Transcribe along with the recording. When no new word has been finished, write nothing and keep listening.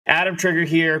Adam Trigger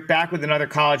here, back with another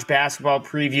college basketball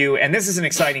preview. And this is an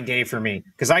exciting day for me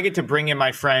because I get to bring in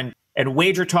my friend and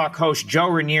Wager Talk host, Joe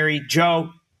Ranieri.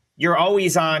 Joe, you're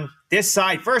always on this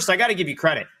side. First, I got to give you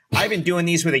credit. I've been doing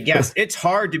these with a guest. It's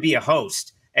hard to be a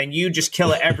host, and you just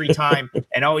kill it every time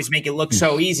and always make it look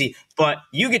so easy. But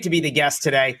you get to be the guest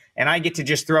today, and I get to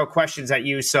just throw questions at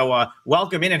you. So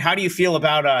welcome in. And how do you feel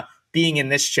about being in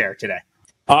this chair today?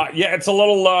 Yeah, it's a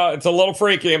little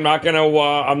freaky. I'm not gonna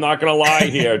lie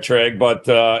here, Trig.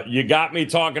 But you got me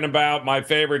talking about my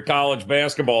favorite college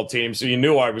basketball team, so you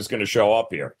knew I was going to show up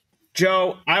here.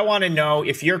 Joe, I want to know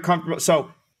if you're comfortable.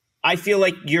 So I feel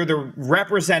like you're the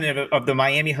representative of the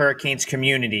Miami Hurricanes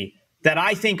community that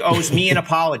I think owes me an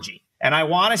apology, and I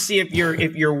want to see if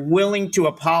you're willing to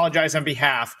apologize on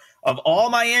behalf of all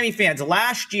Miami fans.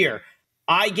 Last year,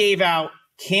 I gave out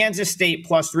Kansas State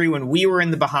 +3 when we were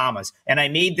in the Bahamas. And I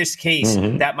made this case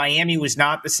that Miami was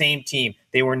not the same team.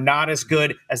 They were not as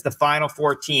good as the Final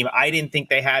Four team. I didn't think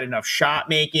they had enough shot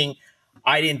making.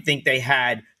 I didn't think they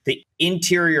had the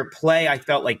interior play. I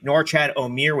felt like Norchad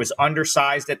Omier was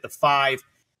undersized at the 5.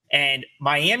 And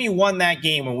Miami won that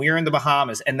game when we were in the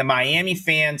Bahamas. And the Miami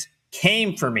fans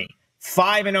came for me.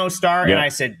 5-0 start. Yeah. And I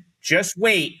said, just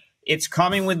wait. It's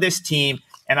coming with this team.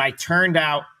 And I turned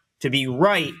out to be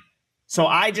right. So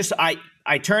I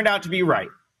turned out to be right.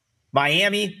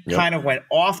 Miami kind of went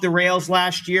off the rails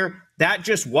last year. That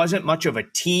just wasn't much of a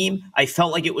team. I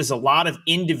felt like it was a lot of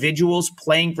individuals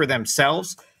playing for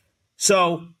themselves.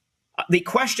 So the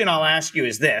question I'll ask you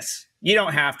is this. You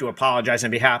don't have to apologize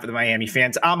on behalf of the Miami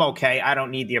fans. I'm okay. I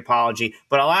don't need the apology.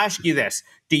 But I'll ask you this.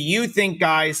 Do you think,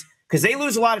 guys, because they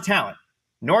lose a lot of talent,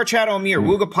 Norchad Omier,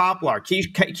 Wooga Poplar,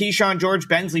 Keyshawn George,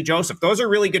 Bensley Joseph, those are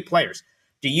really good players.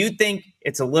 Do you think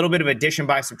it's a little bit of addition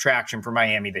by subtraction for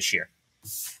Miami this year?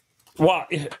 Well,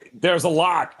 there's a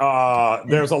lot.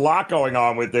 There's a lot going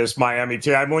on with this Miami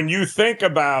team. I mean, when you think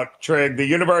about, Trig, the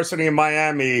University of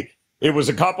Miami, it was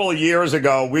a couple of years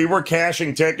ago. We were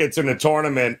cashing tickets in a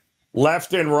tournament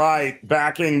left and right,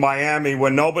 backing Miami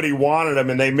when nobody wanted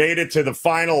them, and they made it to the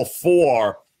Final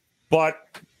Four. But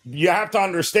you have to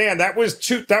understand, that was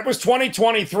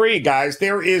 2023, guys.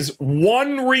 There is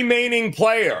one remaining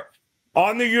player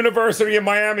on the University of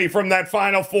Miami from that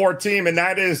Final Four team, and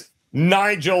that is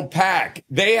Nigel Pack.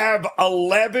 They have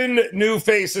 11 new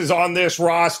faces on this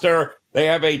roster. They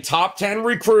have a top 10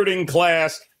 recruiting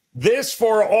class. This,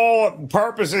 for all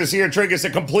purposes here, Trig, is a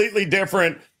completely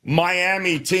different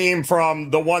Miami team from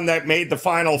the one that made the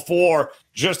Final Four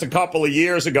just a couple of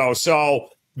years ago. So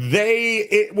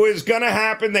it was going to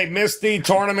happen. They missed the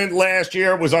tournament last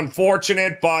year. It was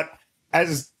unfortunate, but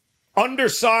as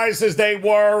undersized as they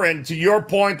were, and to your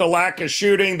point, the lack of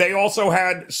shooting, they also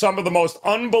had some of the most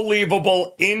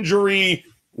unbelievable injury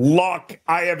luck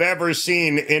I have ever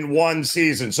seen in one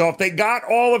season. So if they got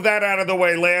all of that out of the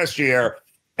way last year,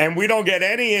 and we don't get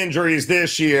any injuries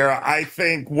this year, I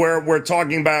think we're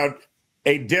talking about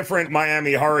a different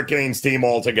Miami Hurricanes team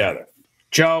altogether.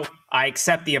 Joe, I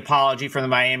accept the apology from the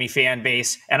Miami fan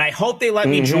base, and I hope they let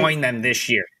me join them this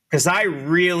year, because I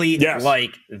really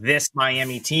like this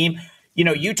Miami team. You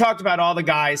know, you talked about all the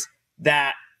guys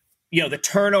that, you know, the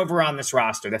turnover on this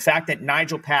roster, the fact that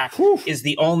Nigel Pack is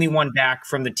the only one back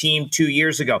from the team 2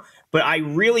 years ago. But I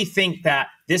really think that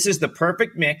this is the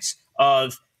perfect mix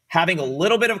of having a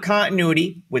little bit of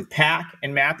continuity with Pack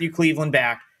and Matthew Cleveland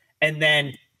back, and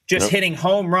then just hitting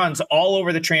home runs all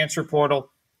over the transfer portal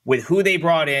with who they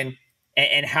brought in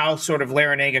and how sort of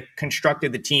Larinaga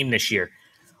constructed the team this year.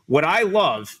 What I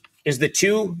love is the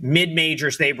two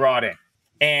mid-majors they brought in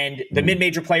and the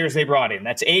mid-major players they brought in.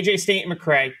 That's A.J.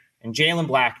 Staten-McRae and Jalen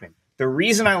Blackman. The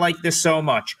reason I like this so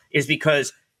much is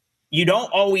because you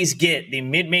don't always get the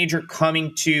mid-major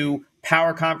coming to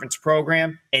power conference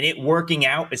program and it working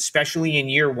out, especially in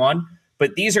year one.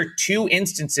 But these are two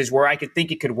instances where I could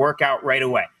think it could work out right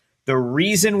away. The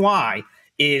reason why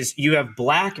is you have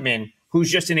Blackman,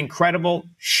 who's just an incredible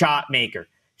shot maker.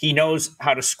 He knows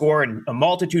how to score in a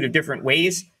multitude of different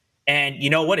ways. And you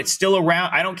know what? It's still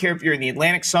around. I don't care if you're in the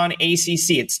Atlantic Sun,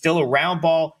 ACC. It's still a round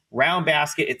ball, round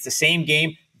basket. It's the same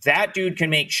game. That dude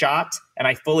can make shots, and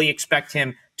I fully expect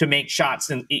him to make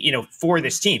shots for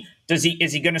this team. Is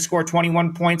he going to score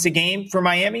 21 points a game for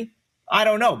Miami? I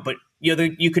don't know. But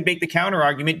you could make the counter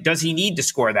argument. Does he need to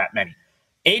score that many?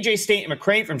 A.J.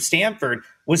 Staten-McRae from Stanford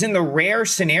was in the rare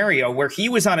scenario where he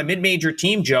was on a mid-major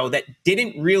team, Joe, that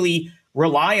didn't really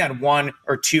rely on one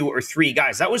or two or three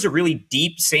guys. That was a really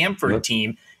deep Samford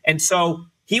team. And so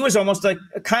he was almost like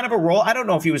a kind of a role. I don't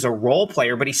know if he was a role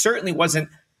player, but he certainly wasn't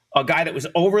a guy that was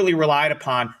overly relied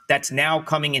upon that's now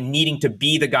coming and needing to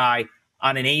be the guy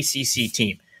on an ACC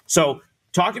team. So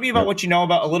Talk to me about what you know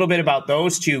about a little bit about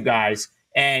those two guys,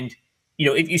 and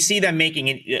if you see them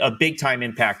making a big time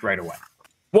impact right away.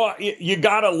 Well, you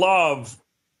gotta love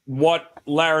what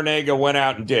Larranaga went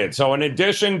out and did. So in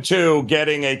addition to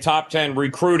getting a top 10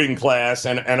 recruiting class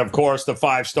and of course the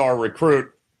 5-star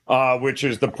recruit, which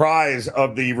is the prize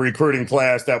of the recruiting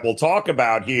class that we'll talk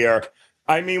about here.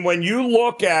 I mean, when you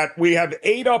look at, we have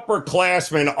 8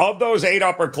 upperclassmen. Of those 8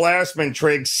 upperclassmen,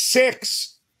 Trig,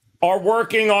 6 are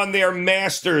working on their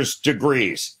master's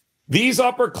degrees. These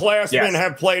upperclassmen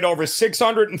have played over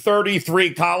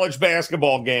 633 college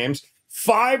basketball games.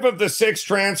 5 of the 6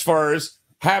 transfers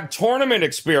have tournament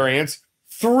experience.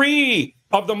 3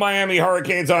 of the Miami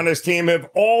Hurricanes on this team have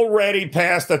already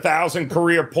passed 1,000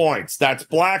 career points. That's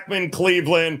Blackman,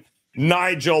 Cleveland,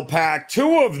 Nigel Pack.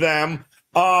 2 of them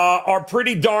are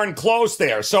pretty darn close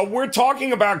there. So we're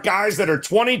talking about guys that are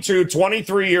 22,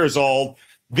 23 years old.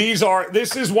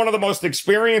 This is one of the most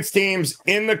experienced teams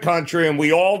in the country, and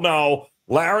we all know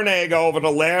Larranaga over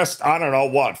the last,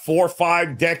 4 or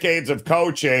 5 decades of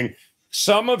coaching,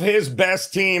 some of his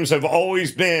best teams have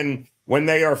always been when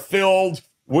they are filled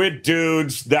with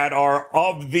dudes that are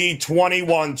of the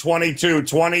 21, 22,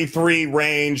 23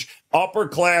 range,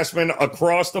 upperclassmen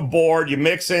across the board. You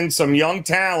mix in some young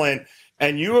talent,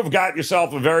 and you have got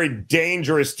yourself a very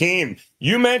dangerous team.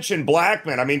 You mentioned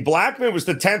Blackman. I mean, Blackman was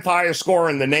the 10th highest scorer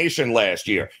in the nation last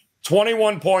year,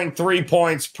 21.3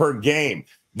 points per game.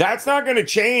 That's not going to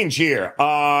change here.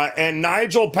 And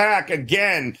Nigel Pack,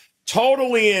 again,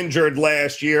 totally injured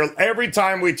last year. Every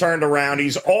time we turned around,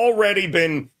 he's already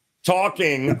been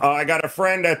talking. I got a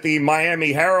friend at the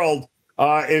Miami Herald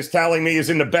is telling me he's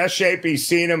in the best shape he's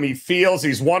seen him. He feels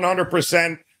he's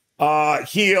 100%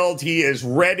 healed. He is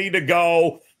ready to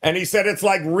go. And he said it's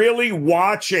like really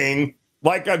watching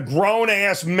like a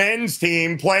grown-ass men's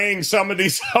team playing some of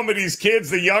these kids,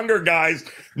 the younger guys.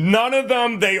 None of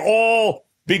them, they all,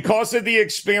 because of the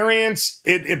experience,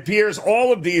 it appears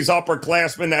all of these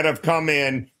upperclassmen that have come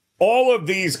in, all of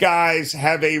these guys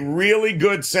have a really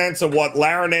good sense of what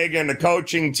Larranaga and the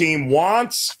coaching team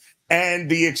wants and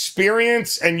the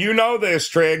experience. And you know this,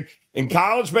 Trig, in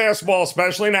college basketball,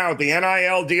 especially now with the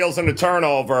NIL deals and the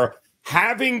turnover,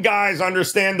 having guys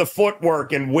understand the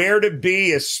footwork and where to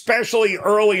be, especially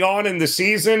early on in the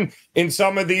season in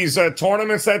some of these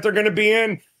tournaments that they're going to be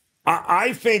in,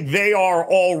 I think they are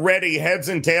already heads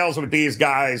and tails with these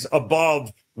guys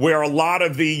above where a lot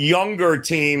of the younger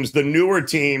teams, the newer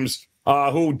teams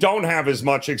who don't have as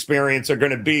much experience are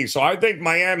going to be. So I think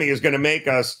Miami is going to make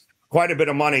us quite a bit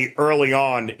of money early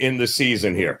on in the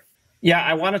season here. Yeah,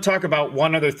 I want to talk about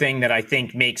one other thing that I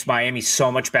think makes Miami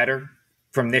so much better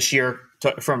from this year,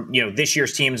 this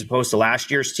year's team as opposed to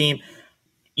last year's team.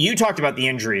 You talked about the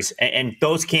injuries, and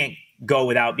those can't go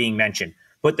without being mentioned.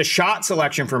 But the shot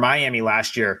selection for Miami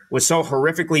last year was so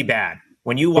horrifically bad.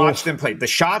 When you watch them play, the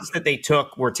shots that they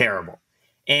took were terrible.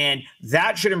 And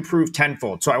that should improve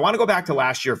tenfold. So I want to go back to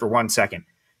last year for 1 second.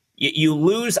 You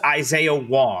lose Isaiah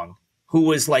Wong, who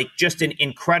was like just an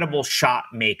incredible shot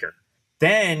maker.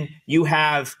 Then you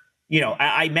have,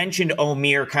 I mentioned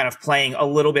Omier kind of playing a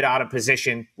little bit out of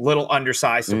position, little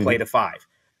undersized to play the 5.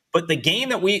 But the game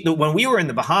that when we were in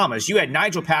the Bahamas, you had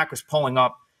Nigel Pack was pulling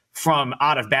up from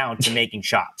out of bounds to making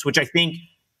shots, which I think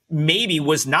maybe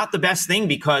was not the best thing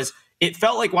because it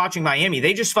felt like watching Miami.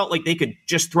 They just felt like they could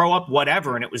just throw up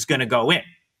whatever and it was going to go in.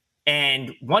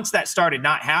 And once that started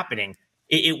not happening,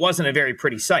 it wasn't a very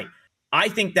pretty sight. I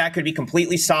think that could be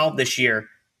completely solved this year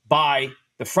by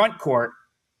the front court,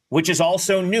 which is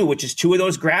also new, which is 2 of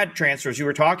those grad transfers you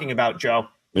were talking about, Joe.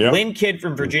 Yep. Lynn Kidd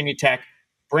from Virginia Tech,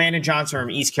 Brandon Johnson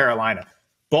from East Carolina.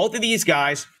 Both of these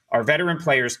guys are veteran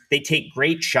players. They take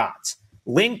great shots.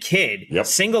 Lynn Kidd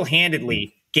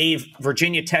single-handedly gave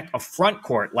Virginia Tech a front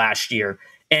court last year,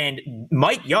 and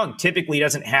Mike Young typically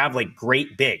doesn't have like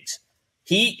great bigs.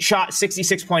 He shot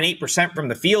 66.8% from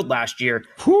the field last year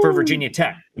for Virginia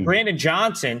Tech. Brandon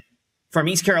Johnson from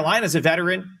East Carolina is a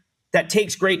veteran that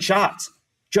takes great shots.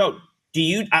 Joe, do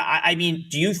you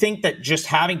think that just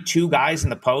having 2 guys in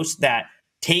the post that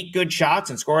take good shots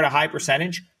and score at a high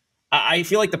percentage, I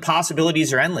feel like the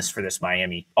possibilities are endless for this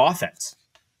Miami offense?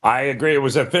 I agree. It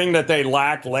was a thing that they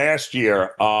lacked last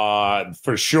year,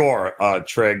 for sure,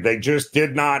 Trig. They just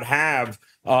did not have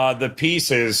the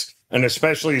pieces, and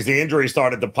especially as the injuries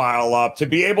started to pile up, to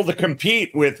be able to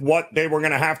compete with what they were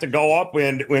going to have to go up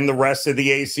in the rest of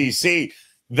the ACC.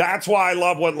 That's why I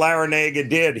love what Larranaga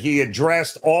did. He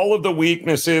addressed all of the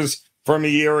weaknesses from a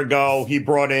year ago. He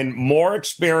brought in more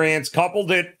experience,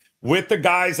 coupled it with the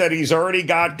guys that he's already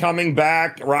got coming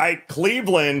back, right?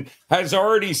 Cleveland has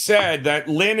already said that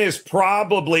Lynn is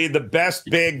probably the best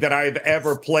big that I've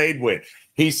ever played with.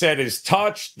 He said his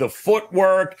touch, the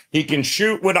footwork, he can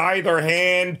shoot with either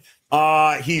hand.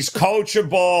 He's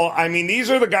coachable. I mean, these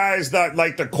are the guys that,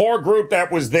 like, the core group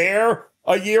that was there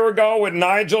a year ago with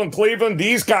Nigel in Cleveland.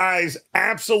 These guys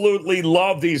absolutely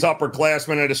love these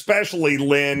upperclassmen, and especially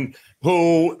Lynn,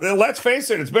 who, let's face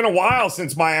it, it's been a while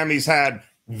since Miami's had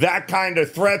that kind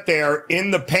of threat there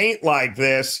in the paint like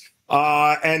this.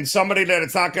 And somebody that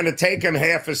it's not going to take him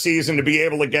half a season to be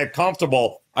able to get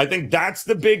comfortable. I think that's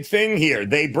the big thing here.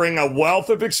 They bring a wealth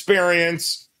of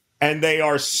experience, and they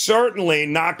are certainly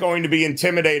not going to be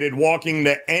intimidated walking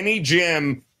to any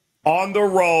gym on the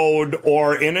road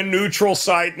or in a neutral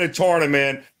site in a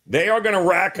tournament. They are going to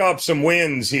rack up some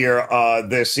wins here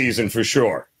this season for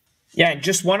sure. Yeah,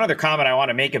 just one other comment I want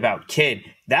to make about Kidd.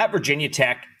 That Virginia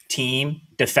Tech team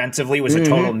defensively was a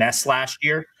total mess last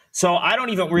year. So I don't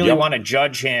even really want to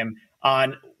judge him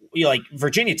on, like,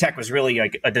 Virginia Tech was really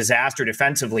like a disaster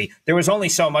defensively. There was only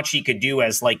so much he could do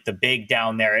as like the big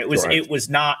down there. It was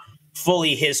not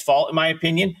fully his fault, in my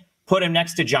opinion. Put him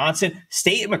next to Johnson.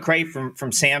 State McCray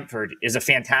from Samford is a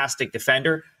fantastic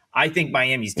defender. I think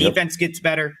Miami's defense gets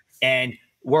better, and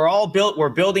we're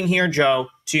building here, Joe,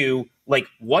 to, like,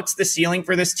 what's the ceiling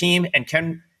for this team, and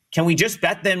can we just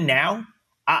bet them now?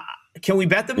 Can we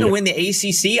bet them to win the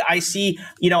ACC? I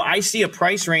see a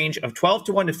price range of 12-1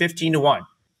 to 15-1.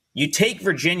 You take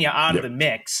Virginia out of the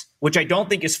mix, which I don't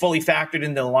think is fully factored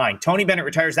into the line. Tony Bennett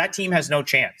retires. That team has no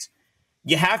chance.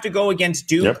 You have to go against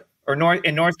Duke or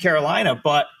North Carolina,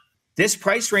 but this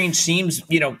price range seems,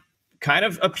 kind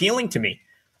of appealing to me.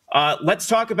 Let's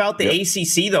talk about the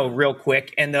ACC, though, real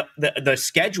quick, and the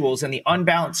schedules and the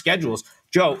unbalanced schedules.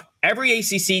 Joe, every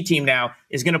ACC team now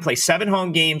is going to play 7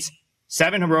 home games,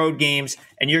 7 road games,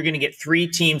 and you're going to get 3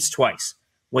 teams twice.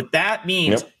 What that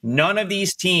means, none of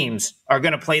these teams are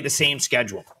going to play the same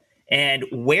schedule. And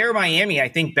where Miami, I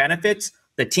think, benefits,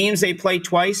 the teams they play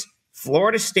twice,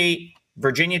 Florida State,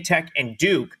 Virginia Tech, and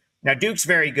Duke. Now, Duke's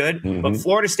very good, but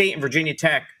Florida State and Virginia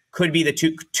Tech could be the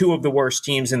two of the worst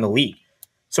teams in the league.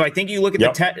 So I think you look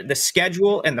at the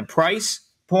schedule and the price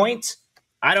points.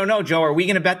 I don't know, Joe. Are we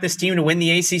going to bet this team to win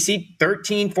the ACC?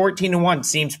 13-14-1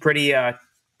 seems pretty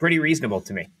reasonable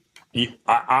to me.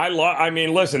 I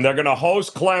mean, listen, they're going to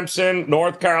host Clemson,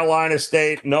 North Carolina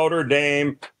State, Notre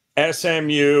Dame,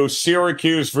 SMU,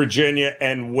 Syracuse, Virginia,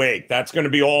 and Wake. That's going to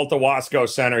be all at the Watsco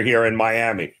Center here in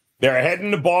Miami. They're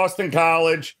heading to Boston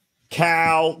College,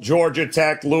 Cal, Georgia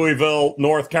Tech, Louisville,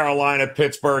 North Carolina,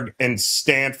 Pittsburgh, and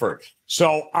Stanford.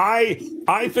 So I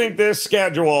think this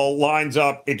schedule lines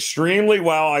up extremely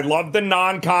well. I love the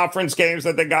non-conference games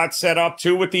that they got set up,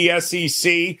 too, with the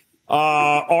SEC.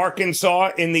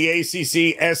 Arkansas in the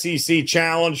ACC SEC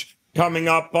Challenge coming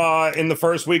up in the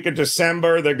first week of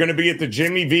December. They're going to be at the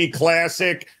Jimmy V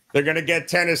Classic. They're going to get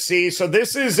Tennessee. So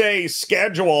this is a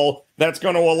schedule that's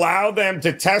going to allow them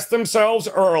to test themselves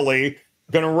early,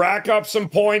 going to rack up some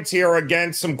points here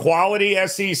against some quality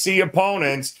SEC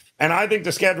opponents. And I think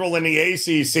the schedule in the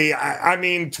ACC, I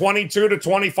mean, 22 to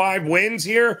 25 wins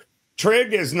here,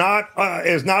 Trig, is not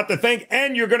the thing.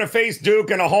 And you're going to face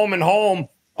Duke in a home and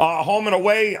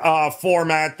away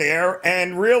format there.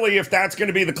 And really, if that's going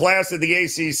to be the class of the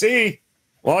ACC,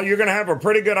 well, you're going to have a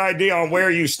pretty good idea on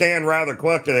where you stand rather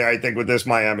quickly, I think, with this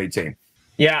Miami team.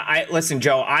 Yeah, listen,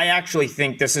 Joe, I actually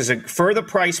think this is for the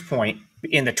price point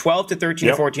in the 12 to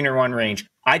 13, 14 or 1 range.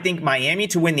 I think Miami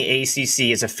to win the ACC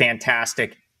is a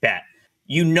fantastic bet.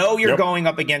 You're going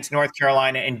up against North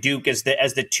Carolina and Duke as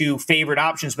the 2 favorite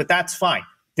options, but that's fine.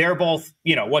 They're both,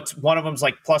 one of them's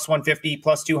like plus 150,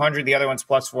 plus 200. The other one's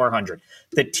plus 400.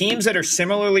 The teams that are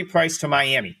similarly priced to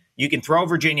Miami, you can throw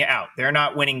Virginia out. They're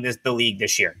not winning the league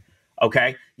this year.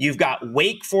 Okay. You've got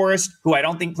Wake Forest, who I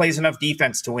don't think plays enough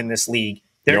defense to win this league.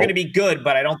 They're going to be good,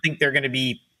 but I don't think they're going to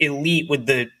be elite with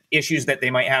the issues that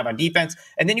they might have on defense.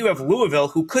 And then you have Louisville,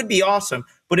 who could be awesome,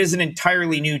 but is an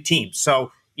entirely new team.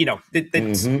 So,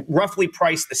 that's roughly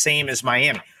priced the same as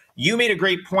Miami. You made a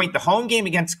great point. The home game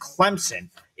against Clemson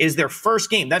is their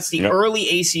first game. That's the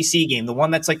early ACC game, the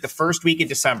one that's like the first week of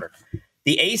December.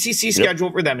 The ACC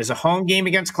schedule for them is a home game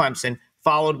against Clemson,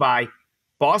 followed by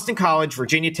Boston College,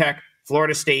 Virginia Tech,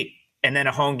 Florida State, and then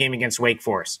a home game against Wake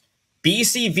Forest.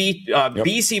 BC,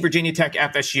 Virginia Tech,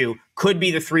 FSU could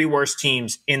be the 3 worst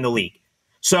teams in the league.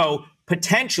 So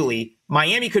potentially,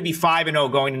 Miami could be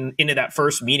 5-0 going into that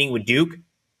first meeting with Duke.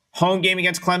 Home game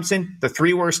against Clemson, the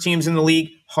 3 worst teams in the league,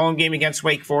 home game against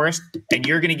Wake Forest, and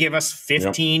you're going to give us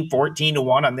 15, 14 to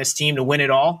 1 on this team to win it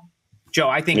all. Joe,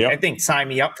 I think sign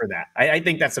me up for that. I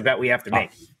think that's a bet we have to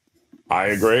make. I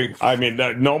agree. I mean,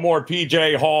 no more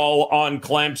PJ Hall on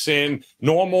Clemson,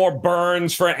 no more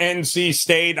Burns for NC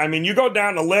State. I mean, you go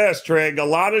down the list, Trig, a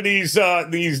lot of these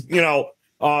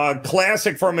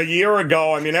classic from a year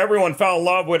ago. I mean, everyone fell in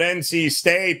love with NC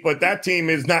State, but that team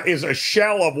is a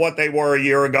shell of what they were a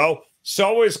year ago.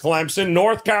 So is Clemson.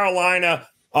 North Carolina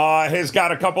has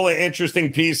got a couple of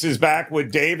interesting pieces back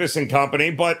with Davis and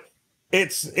company, but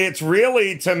it's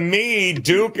really, to me,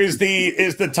 Duke is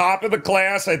the top of the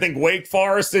class. I think Wake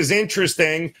Forest is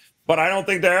interesting, but I don't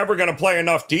think they're ever going to play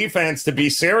enough defense to be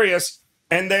serious.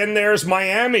 And then there's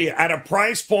Miami at a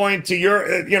price point to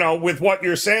your, with what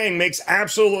you're saying makes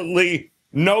absolutely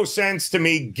no sense to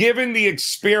me, given the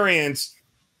experience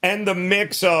and the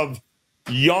mix of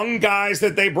young guys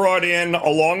that they brought in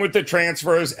along with the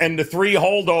transfers and the 3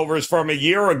 holdovers from a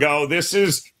year ago. This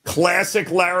is classic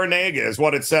Larranaga is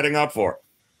what it's setting up for.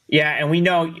 Yeah, and we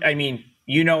know, I mean,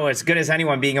 as good as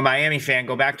anyone being a Miami fan,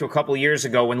 go back to a couple of years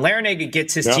ago when Larranaga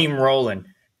gets his team rolling.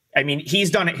 I mean, he's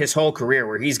done it his whole career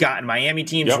where he's gotten Miami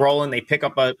teams rolling. They pick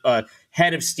up a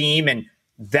head of steam, and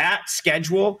that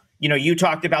schedule, you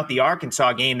talked about the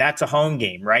Arkansas game. That's a home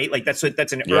game, right? Like that's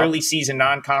an early season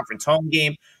non-conference home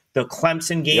game. The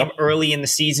Clemson game early in the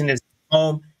season is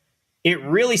home. It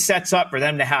really sets up for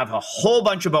them to have a whole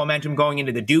bunch of momentum going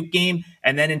into the Duke game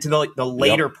and then into the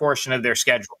later portion of their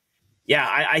schedule. Yeah,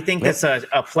 I think that's a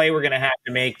play we're going to have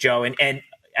to make, Joe. And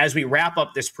as we wrap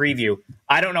up this preview,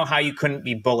 I don't know how you couldn't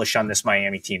be bullish on this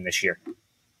Miami team this year.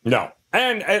 No.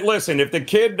 And listen, if the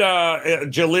kid,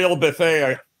 Jaleel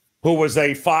Bethea, who was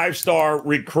a 5-star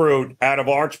recruit out of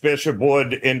Archbishop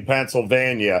Wood in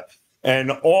Pennsylvania,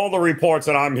 and all the reports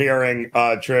that I'm hearing,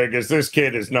 Trig, is this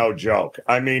kid is no joke.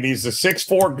 I mean, he's a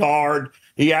 6'4" guard.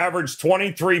 He averaged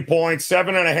 23 points,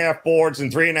 7.5 boards,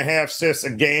 and 3.5 assists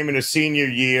a game in his senior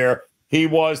year. He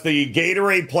was the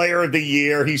Gatorade Player of the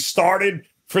Year. He started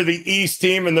for the East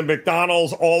team in the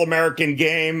McDonald's All-American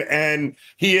game, and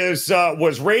he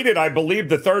was rated, I believe,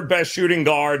 the 3rd best shooting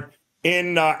guard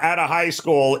in at a high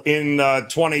school in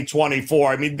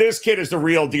 2024. I mean, this kid is the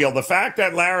real deal. The fact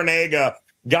that Larranaga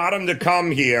got him to come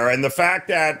here, and the fact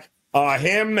that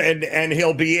him and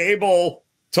he'll be able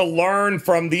to learn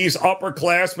from these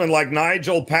upperclassmen like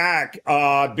Nigel Pack,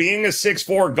 being a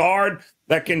 6'4" guard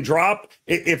that can drop,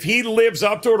 if he lives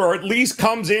up to it or at least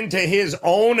comes into his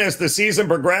own as the season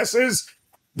progresses,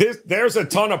 there's a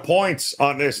ton of points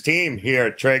on this team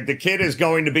here, Trig. The kid is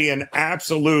going to be an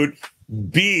absolute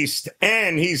beast,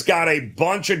 and he's got a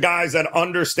bunch of guys that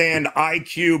understand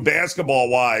IQ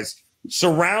basketball-wise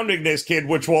surrounding this kid,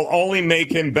 which will only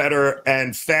make him better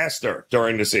and faster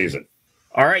during the season.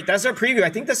 All right, that's our preview. I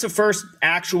think that's the first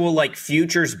actual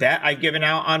futures bet I've given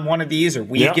out on one of these, or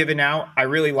we've given out. I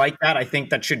really like that. I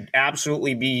think that should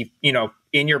absolutely be,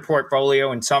 in your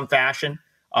portfolio in some fashion.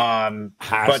 We'll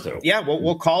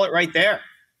call it right there.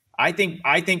 I think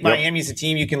Miami's a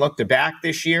team you can look to back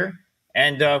this year,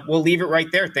 and we'll leave it right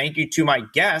there. Thank you to my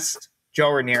guest,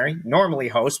 Joe Ranieri, normally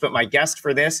host, but my guest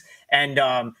for this.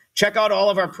 And check out all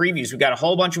of our previews. We've got a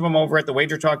whole bunch of them over at the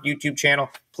Wager Talk YouTube channel.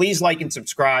 Please like and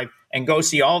subscribe and go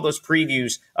see all those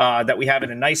previews that we have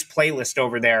in a nice playlist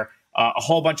over there. A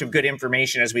whole bunch of good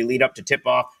information as we lead up to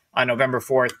tip-off on November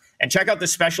 4th. And check out the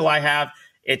special I have.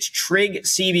 It's Trig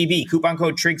CBB, coupon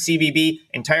code Trig CBB,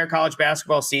 entire college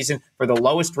basketball season for the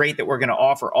lowest rate that we're going to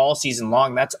offer all season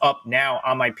long. That's up now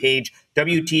on my page,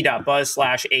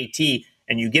 wt.buzz/AT,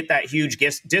 and you get that huge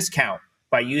discount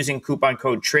by using coupon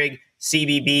code Trig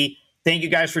CBB. Thank you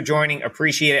guys for joining.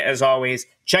 Appreciate it as always.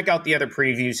 Check out the other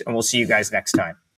previews, and we'll see you guys next time.